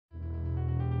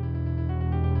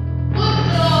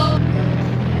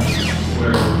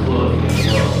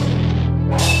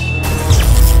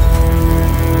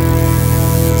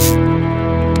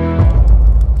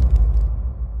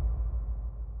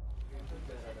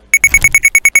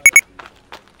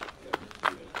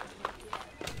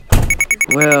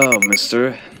Well,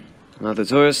 mister, are the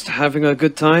tourists having a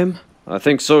good time? I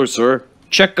think so, sir.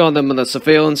 Check on them on the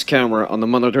surveillance camera on the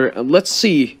monitor and let's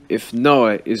see if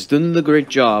Noah is doing a great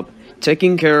job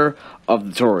taking care of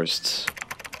the tourists.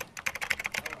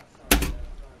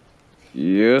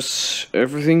 Yes,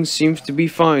 everything seems to be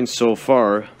fine so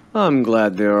far. I'm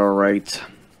glad they're alright.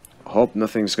 Hope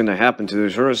nothing's gonna happen to the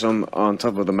tourism on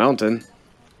top of the mountain.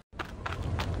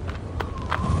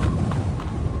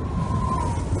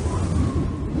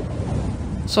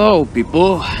 So,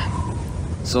 people,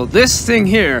 so this thing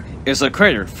here is a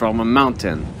crater from a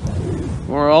mountain.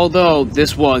 Or although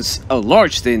this was a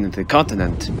large thing in the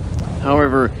continent,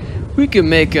 however, we can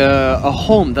make a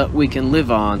home that we can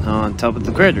live on top of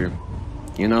the crater,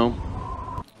 you know?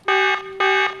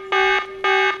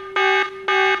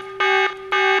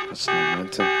 That's not a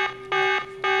mountain,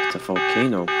 it's a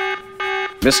volcano.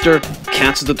 Mister,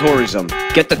 cancel the tourism.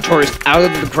 Get the tourists out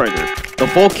of the crater. The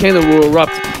volcano will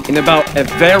erupt in about a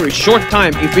very short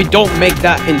time if we don't make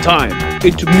that in time.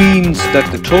 It means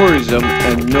that the tourism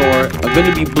and Noah are going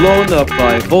to be blown up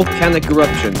by a volcanic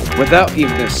eruption without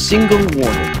even a single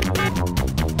warning.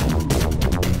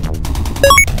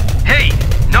 Hey,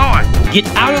 Noah! Get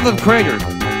out of the crater!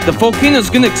 The volcano's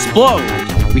gonna explode!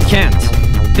 We can't.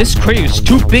 This crater is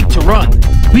too big to run.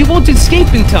 We won't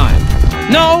escape in time.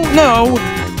 No!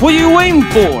 What are you waiting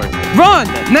for? Run!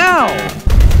 Now!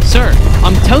 Sir,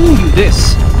 I'm telling you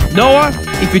this. Noah,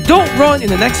 if you don't run in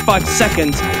the next 5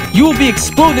 seconds, you will be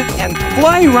exploded and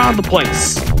fly around the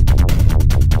place.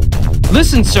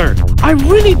 Listen, sir, I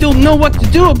really don't know what to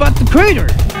do about the crater.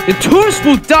 The tourists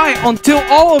will die until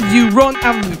all of you run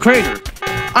out of the crater.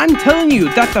 I'm telling you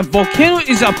that the volcano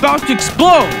is about to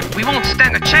explode. We won't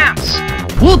stand a chance.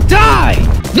 We'll die!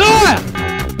 Noah!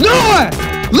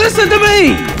 Listen to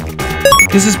me!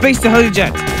 This is Base to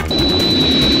Helijet.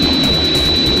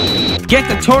 Get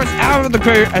the tourists out of the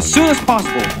crater as soon as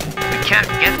possible. We can't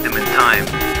get them in time.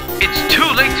 It's too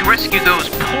late to rescue those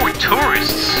poor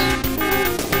tourists.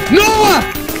 Noah!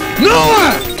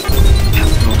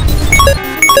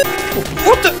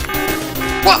 What the?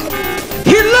 What?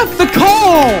 He left the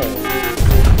call!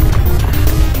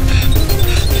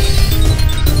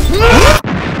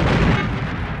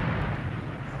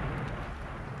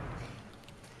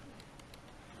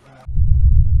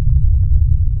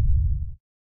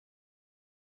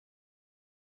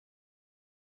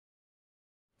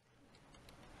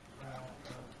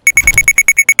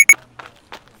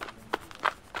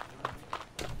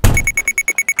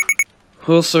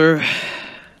 Well, sir,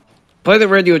 play the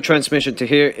radio transmission to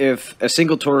hear if a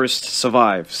single tourist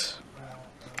survives.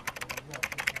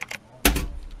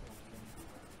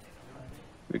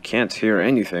 We can't hear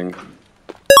anything.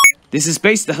 This is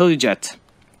Base the Helijet.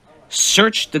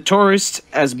 Search the tourists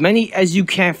as many as you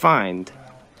can find.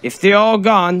 If they're all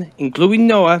gone, including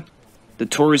Noah, the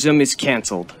tourism is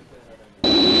cancelled.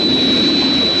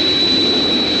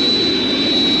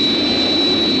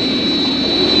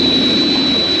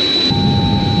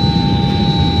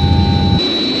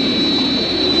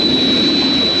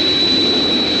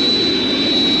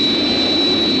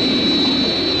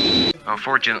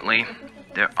 Unfortunately,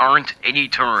 there aren't any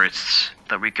tourists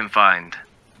that we can find.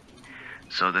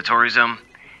 So the tourism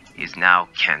is now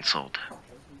cancelled.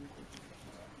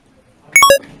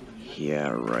 Yeah,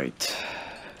 right.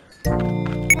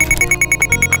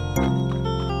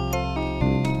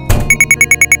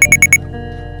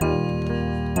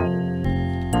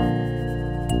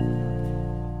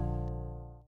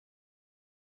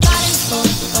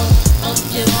 Body